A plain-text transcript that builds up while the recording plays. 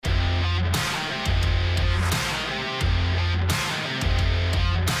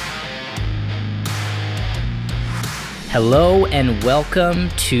Hello and welcome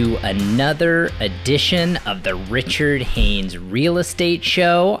to another edition of the Richard Haynes Real Estate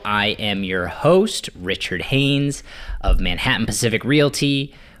Show. I am your host, Richard Haynes of Manhattan Pacific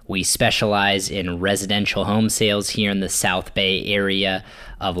Realty. We specialize in residential home sales here in the South Bay area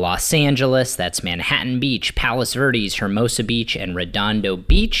of Los Angeles. That's Manhattan Beach, Palos Verdes, Hermosa Beach, and Redondo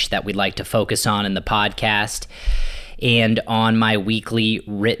Beach that we'd like to focus on in the podcast. And on my weekly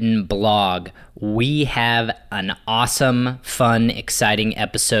written blog, we have an awesome, fun, exciting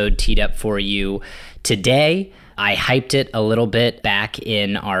episode teed up for you today. I hyped it a little bit back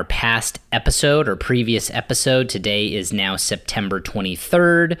in our past episode or previous episode. Today is now September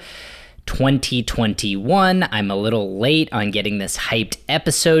 23rd, 2021. I'm a little late on getting this hyped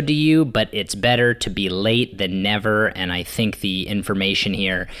episode to you, but it's better to be late than never. And I think the information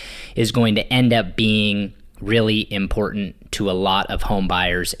here is going to end up being really important to a lot of home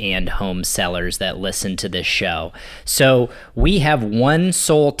buyers and home sellers that listen to this show. So we have one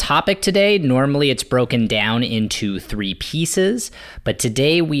sole topic today. Normally it's broken down into three pieces, but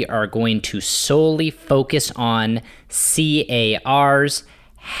today we are going to solely focus on CAR's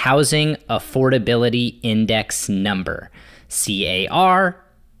Housing Affordability Index number. CAR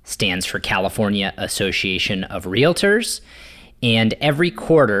stands for California Association of Realtors. And every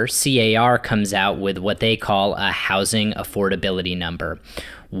quarter, CAR comes out with what they call a housing affordability number.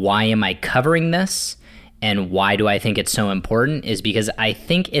 Why am I covering this? And why do I think it's so important? Is because I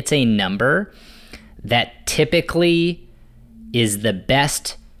think it's a number that typically is the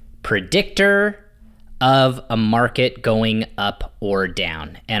best predictor of a market going up or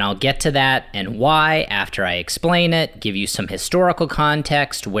down. And I'll get to that and why after I explain it, give you some historical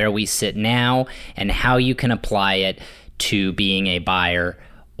context, where we sit now, and how you can apply it to being a buyer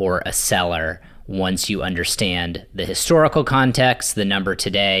or a seller once you understand the historical context, the number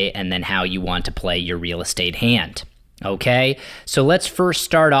today, and then how you want to play your real estate hand. Okay, so let's first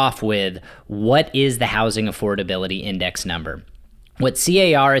start off with what is the Housing Affordability Index number? What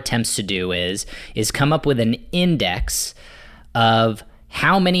CAR attempts to do is come up with an index of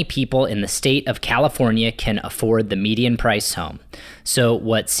how many people in the state of California can afford the median price home. So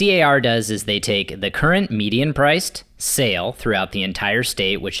what CAR does is they take the current median priced sale throughout the entire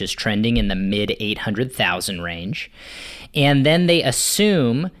state, which is trending in the mid 800,000 range, and then they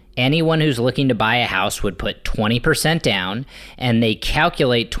assume anyone who's looking to buy a house would put 20% down, and they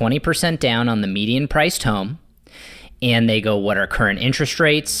calculate 20% down on the median priced home, and they go, what are current interest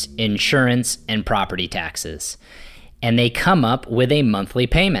rates, insurance, and property taxes? And they come up with a monthly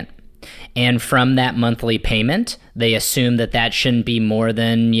payment. And from that monthly payment, they assume that that shouldn't be more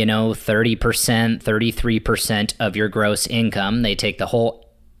than, 30%, 33% of your gross income. They take the whole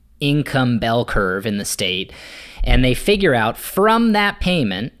income bell curve in the state, and they figure out from that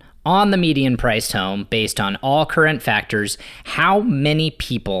payment on the median priced home, based on all current factors, how many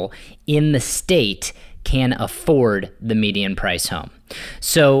people in the state can afford the median price home.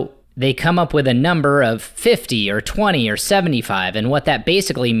 So they come up with a number of 50 or 20 or 75, and what that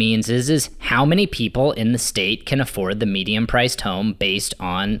basically means is how many people in the state can afford the median priced home based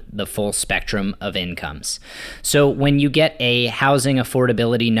on the full spectrum of incomes. So when you get a housing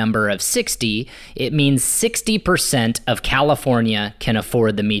affordability number of 60, it means 60% of California can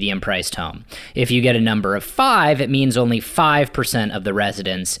afford the median priced home. If you get a number of 5, it means only 5% of the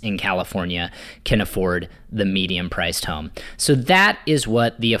residents in California can afford the median priced home. So that is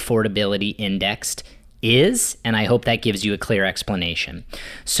what the affordability indexed is, and I hope that gives you a clear explanation.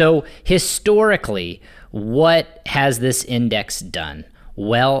 So historically, what has this index done?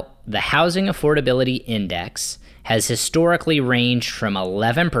 Well, the Housing Affordability Index has historically ranged from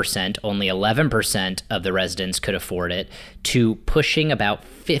 11%, only 11% of the residents could afford it, to pushing about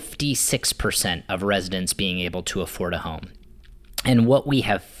 56% of residents being able to afford a home. And what we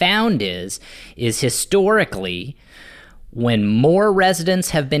have found is historically, when more residents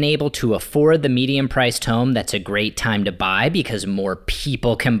have been able to afford the median priced home, that's a great time to buy because more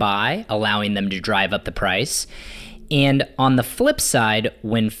people can buy, allowing them to drive up the price. And on the flip side,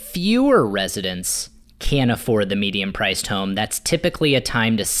 when fewer residents can afford the median priced home, that's typically a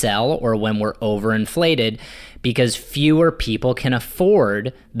time to sell or when we're overinflated because fewer people can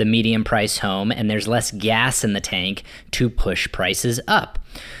afford the median price home and there's less gas in the tank to push prices up.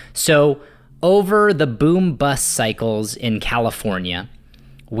 So over the boom-bust cycles in California,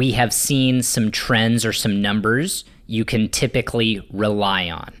 we have seen some trends or some numbers you can typically rely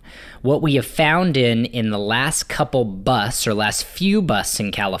on. What we have found in the last couple busts or last few busts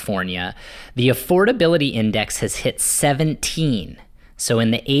in California, the affordability index has hit 17. So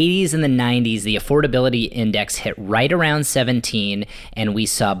in the 80s and the 90s, the affordability index hit right around 17, and we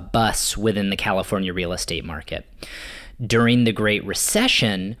saw busts within the California real estate market. During the Great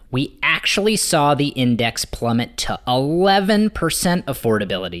Recession, we actually saw the index plummet to 11%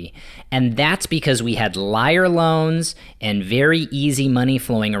 affordability. And that's because we had liar loans and very easy money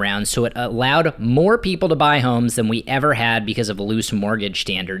flowing around. So it allowed more people to buy homes than we ever had because of loose mortgage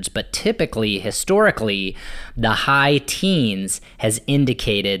standards. But typically, historically, the high teens has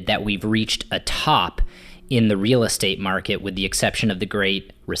indicated that we've reached a top in the real estate market, with the exception of the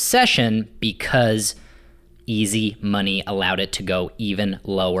Great Recession, because easy money allowed it to go even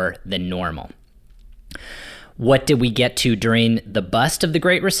lower than normal. What did we get to during the bust of the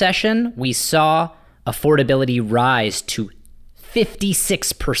Great Recession? We saw affordability rise to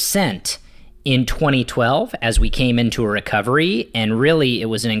 56% in 2012 as we came into a recovery, and really it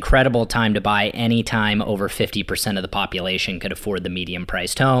was an incredible time to buy any time over 50% of the population could afford the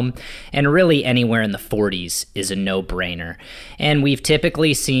medium-priced home, and really anywhere in the 40s is a no-brainer. And we've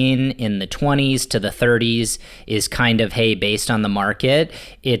typically seen in the 20s to the 30s is kind of, hey, based on the market,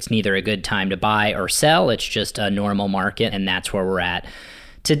 it's neither a good time to buy or sell, it's just a normal market, and that's where we're at.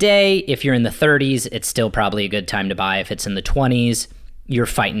 Today, if you're in the 30s, it's still probably a good time to buy. If it's in the 20s, you're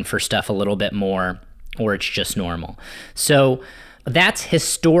fighting for stuff a little bit more, or it's just normal. So that's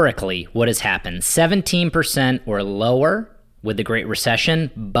historically what has happened. 17% or lower with the Great Recession.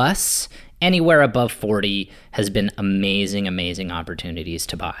 Busts anywhere above 40 has been amazing, amazing opportunities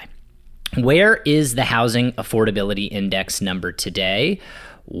to buy. Where is the housing affordability index number today?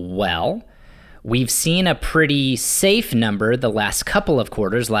 Well, we've seen a pretty safe number the last couple of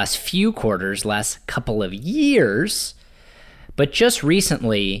quarters, last few quarters, last couple of years. But just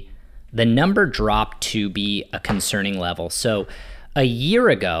recently, the number dropped to be a concerning level. So a year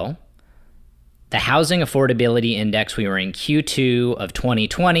ago, the Housing Affordability Index, we were in Q2 of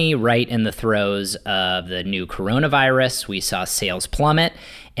 2020, right in the throes of the new coronavirus. We saw sales plummet,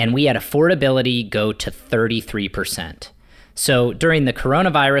 and we had affordability go to 33%. So during the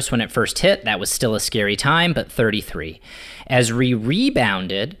coronavirus, when it first hit, that was still a scary time, but 33. As we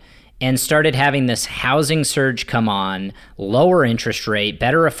rebounded and started having this housing surge come on, lower interest rate,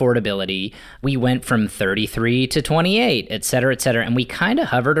 better affordability, we went from 33 to 28, et cetera, and we kind of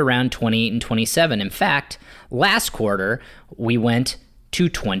hovered around 28 and 27. In fact, last quarter, we went to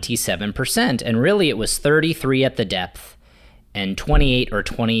 27%, and really it was 33 at the depth and 28 or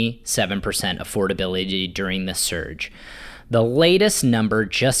 27% affordability during the surge. The latest number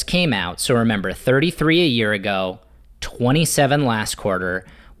just came out, so remember, 33 a year ago, 27 last quarter.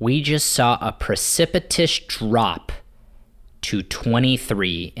 We just saw a precipitous drop to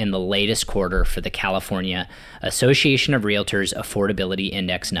 23 in the latest quarter for the California Association of Realtors Affordability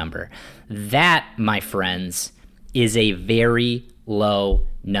Index number. That, my friends, is a very low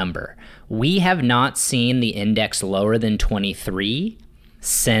number. We have not seen the index lower than 23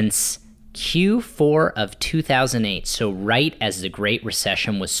 since Q4 of 2008, so right as the Great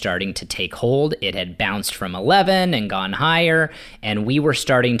Recession was starting to take hold. It had bounced from 11 and gone higher, and we were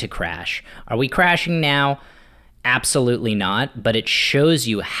starting to crash. Are we crashing now? Absolutely not, but it shows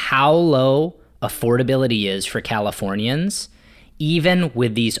you how low affordability is for Californians, even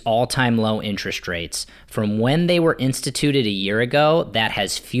with these all-time low interest rates. From when they were instituted a year ago, that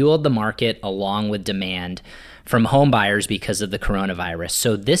has fueled the market along with demand from home buyers because of the coronavirus.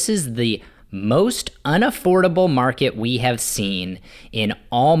 So this is the most unaffordable market we have seen in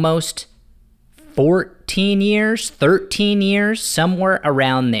almost 14 years, 13 years, somewhere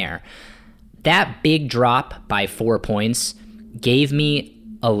around there. That big drop by 4 points gave me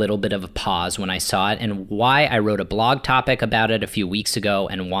a little bit of a pause when I saw it, and why I wrote a blog topic about it a few weeks ago,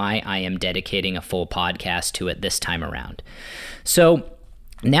 and why I am dedicating a full podcast to it this time around. So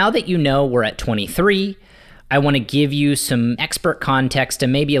now that you know we're at 23, I want to give you some expert context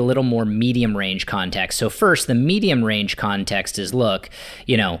and maybe a little more medium range context. So first, the medium range context is, look,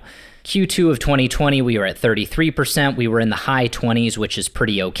 Q2 of 2020, we were at 33%. We were in the high 20s, which is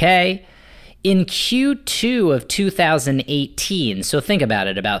pretty okay. In Q2 of 2018, so think about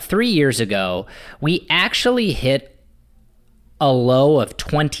it, about 3 years ago, we actually hit a low of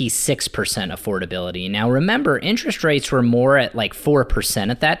 26% affordability. Now remember, interest rates were more at like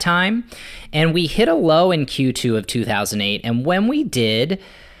 4% at that time, and we hit a low in Q2 of 2008, and when we did,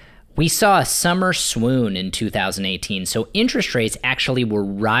 we saw a summer swoon in 2018. So interest rates actually were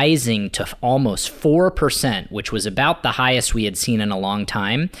rising to almost 4%, which was about the highest we had seen in a long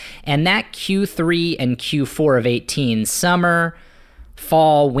time. And that Q3 and Q4 of 18, summer,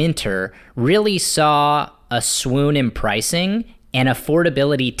 fall, winter, really saw a swoon in pricing and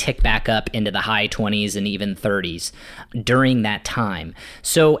affordability tick back up into the high 20s and even 30s during that time.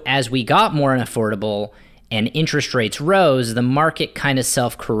 So as we got more unaffordable and interest rates rose, the market kind of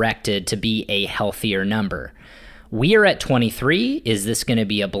self-corrected to be a healthier number. We are at 23. Is this going to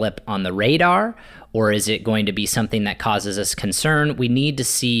be a blip on the radar, or is it going to be something that causes us concern? We need to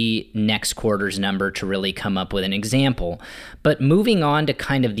see next quarter's number to really come up with an example. But moving on to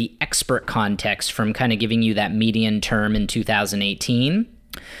kind of the expert context from kind of giving you that median term in 2018,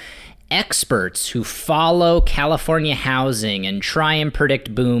 experts who follow California housing and try and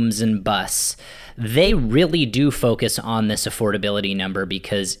predict booms and busts, they really do focus on this affordability number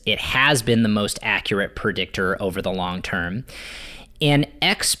because it has been the most accurate predictor over the long term. And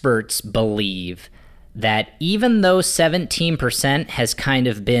experts believe that even though 17% has kind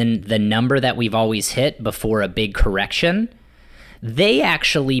of been the number that we've always hit before a big correction, they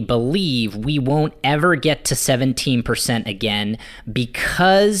actually believe we won't ever get to 17% again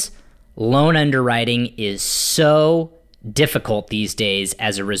because loan underwriting is so difficult these days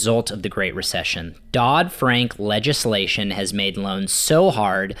as a result of the Great Recession. Dodd-Frank legislation has made loans so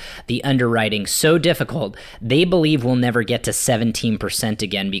hard, the underwriting so difficult, they believe we'll never get to 17%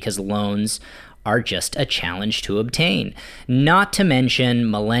 again because loans are just a challenge to obtain. Not to mention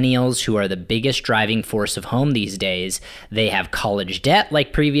millennials, who are the biggest driving force of home these days. They have college debt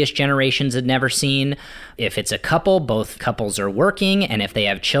like previous generations had never seen. If it's a couple, both couples are working, and if they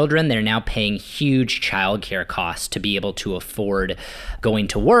have children, they're now paying huge childcare costs to be able to afford going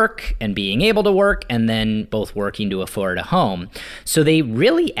to work and being able to work, and then both working to afford a home. So they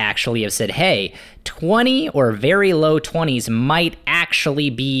really actually have said, hey, 20 or very low 20s might actually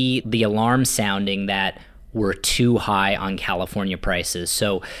be the alarm sounding that we're too high on California prices.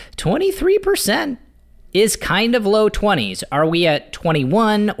 So 23% is kind of low 20s. Are we at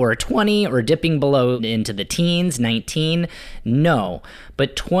 21 or 20 or dipping below into the teens, 19? No,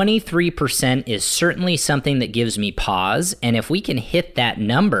 but 23% is certainly something that gives me pause. And if we can hit that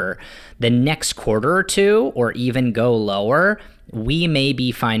number the next quarter or two, or even go lower, we may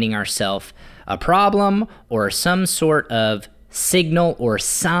be finding ourselves a problem or some sort of signal or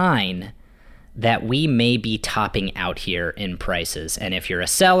sign that we may be topping out here in prices. And if you're a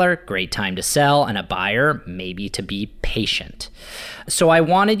seller, great time to sell, and a buyer, maybe to be patient. So I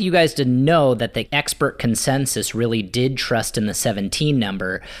wanted you guys to know that the expert consensus really did trust in the 17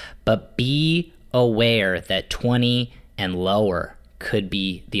 number, but be aware that 20 and lower could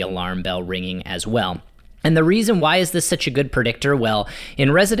be the alarm bell ringing as well. And the reason why is this such a good predictor? Well,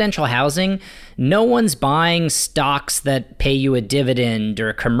 in residential housing, no one's buying stocks that pay you a dividend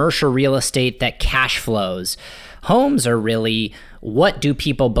or commercial real estate that cash flows. Homes are really, what do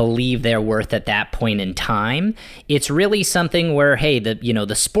people believe they're worth at that point in time? It's really something where, hey,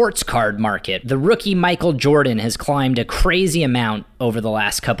 the sports card market, the rookie Michael Jordan has climbed a crazy amount over the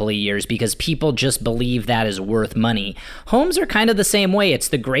last couple of years because people just believe that is worth money. Homes are kind of the same way. It's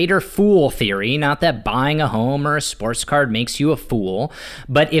the greater fool theory, not that buying a home or a sports card makes you a fool,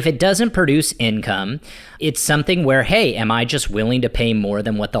 but if it doesn't produce income, it's something where, hey, am I just willing to pay more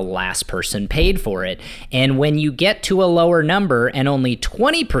than what the last person paid for it? And when you get to a lower number and only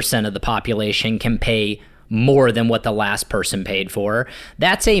 20% of the population can pay more than what the last person paid for,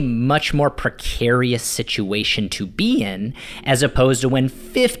 that's a much more precarious situation to be in, as opposed to when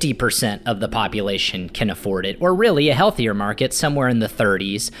 50% of the population can afford it, or really a healthier market somewhere in the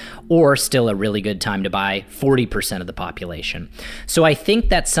 30s, or still a really good time to buy 40% of the population. So I think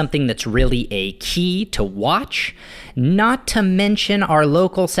that's something that's really a key to watch. Not to mention our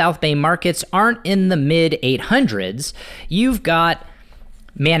local South Bay markets aren't in the mid 800s. You've got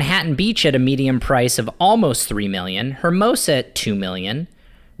Manhattan Beach at a median price of almost $3 million, Hermosa at $2 million,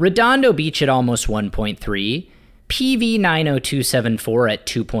 Redondo Beach at almost $1.3, PV 90274 at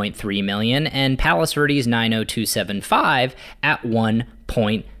 $2.3 million, and Palos Verdes 90275 at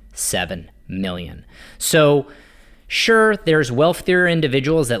 $1.7 million. So sure, there's wealthier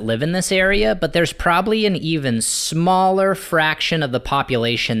individuals that live in this area, but there's probably an even smaller fraction of the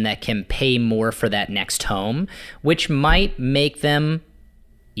population that can pay more for that next home, which might make them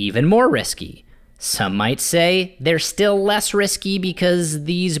even more risky. Some might say they're still less risky because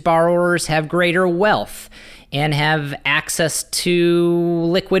these borrowers have greater wealth and have access to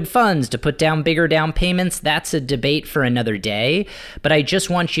liquid funds to put down bigger down payments. That's a debate for another day. But I just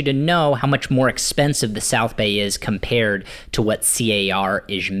want you to know how much more expensive the South Bay is compared to what CAR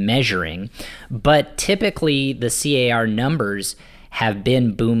is measuring. But typically the CAR numbers have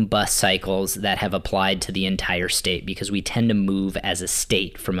been boom-bust cycles that have applied to the entire state because we tend to move as a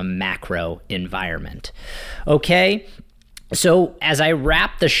state from a macro environment. Okay, so as I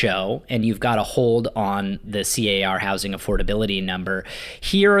wrap the show, and you've got a hold on the CAR housing affordability number,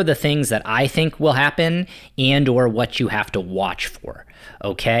 here are the things that I think will happen and or what you have to watch for,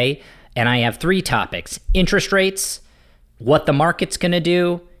 okay? And I have 3 topics: interest rates, what the market's gonna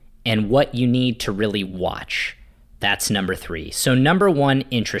do, and what you need to really watch. That's number 3. So number 1,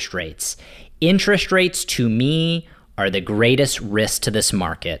 interest rates. Interest rates to me are the greatest risk to this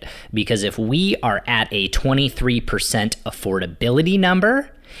market, because if we are at a 23% affordability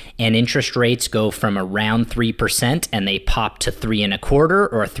number and interest rates go from around 3% and they pop to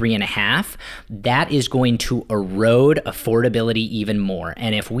 3.25% or 3.5%, that is going to erode affordability even more.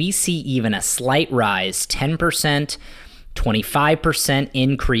 And if we see even a slight rise, 10%, 25%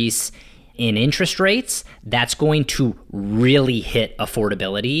 increase in interest rates, that's going to really hit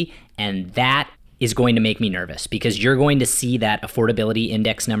affordability, and that is going to make me nervous, because you're going to see that affordability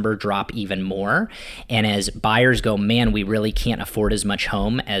index number drop even more. And as buyers go, man, we really can't afford as much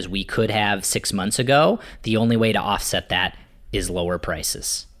home as we could have 6 months ago, the only way to offset that is lower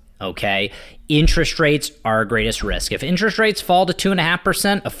prices. Okay? Interest rates are our greatest risk. If interest rates fall to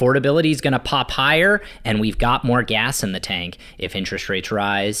 2.5%, affordability is going to pop higher and we've got more gas in the tank. If interest rates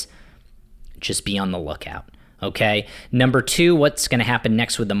rise, just be on the lookout. Okay. Number 2, what's going to happen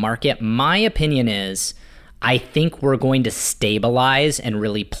next with the market? My opinion is I think we're going to stabilize and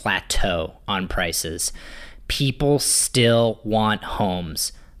really plateau on prices. People still want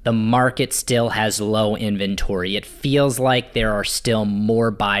homes. The market still has low inventory. It feels like there are still more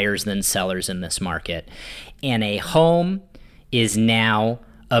buyers than sellers in this market. And a home is now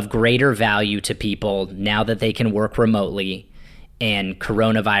of greater value to people now that they can work remotely, and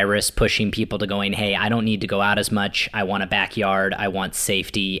coronavirus pushing people to going, hey, I don't need to go out as much. I want a backyard, I want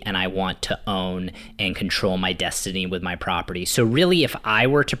safety, and I want to own and control my destiny with my property. So really, if I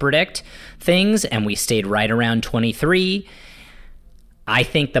were to predict things and we stayed right around 23, I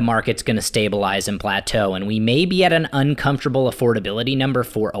think the market's going to stabilize and plateau, and we may be at an uncomfortable affordability number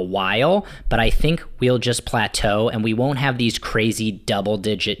for a while, but I think we'll just plateau and we won't have these crazy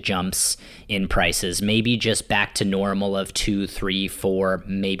double-digit jumps in prices, maybe just back to normal of 2, 3, 4,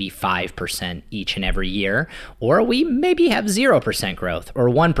 maybe 5% each and every year, or we maybe have 0% growth or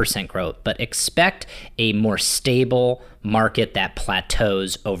 1% growth, but expect a more stable market that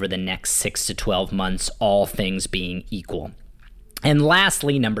plateaus over the next 6 to 12 months, all things being equal. And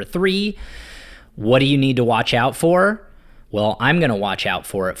lastly, number 3, what do you need to watch out for? Well, I'm going to watch out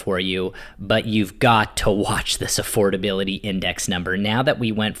for it for you, but you've got to watch this affordability index number. Now that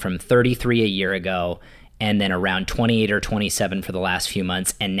we went from 33 a year ago and then around 28 or 27 for the last few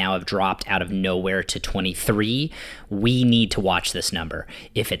months, and now have dropped out of nowhere to 23, we need to watch this number.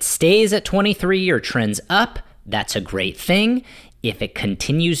 If it stays at 23 or trends up, that's a great thing. If it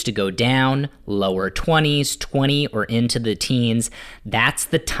continues to go down, lower 20s, 20, or into the teens, that's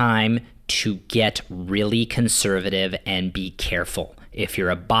the time to get really conservative and be careful. If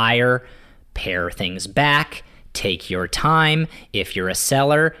you're a buyer, pare things back, take your time. If you're a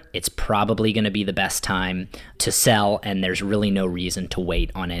seller, it's probably going to be the best time to sell, and there's really no reason to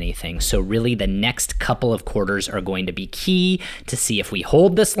wait on anything. So really, the next couple of quarters are going to be key to see if we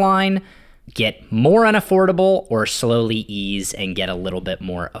hold this line, get more unaffordable, or slowly ease and get a little bit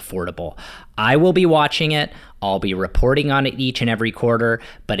more affordable. I will be watching it. I'll be reporting on it each and every quarter,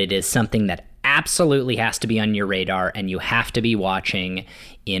 but it is something that absolutely has to be on your radar, and you have to be watching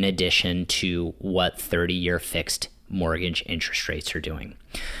in addition to what 30-year fixed mortgage interest rates are doing.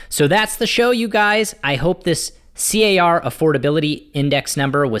 So that's the show, you guys. I hope this CAR affordability index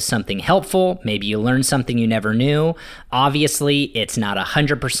number was something helpful. Maybe you learned something you never knew. Obviously, it's not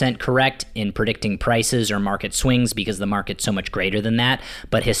 100% correct in predicting prices or market swings because the market's so much greater than that.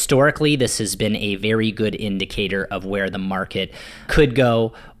 But historically, this has been a very good indicator of where the market could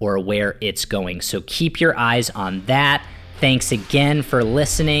go or where it's going. So keep your eyes on that. Thanks again for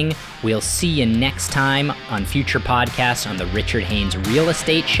listening. We'll see you next time on future podcasts on the Richard Haynes Real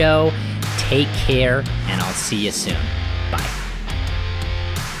Estate Show. Take care, and I'll see you soon. Bye.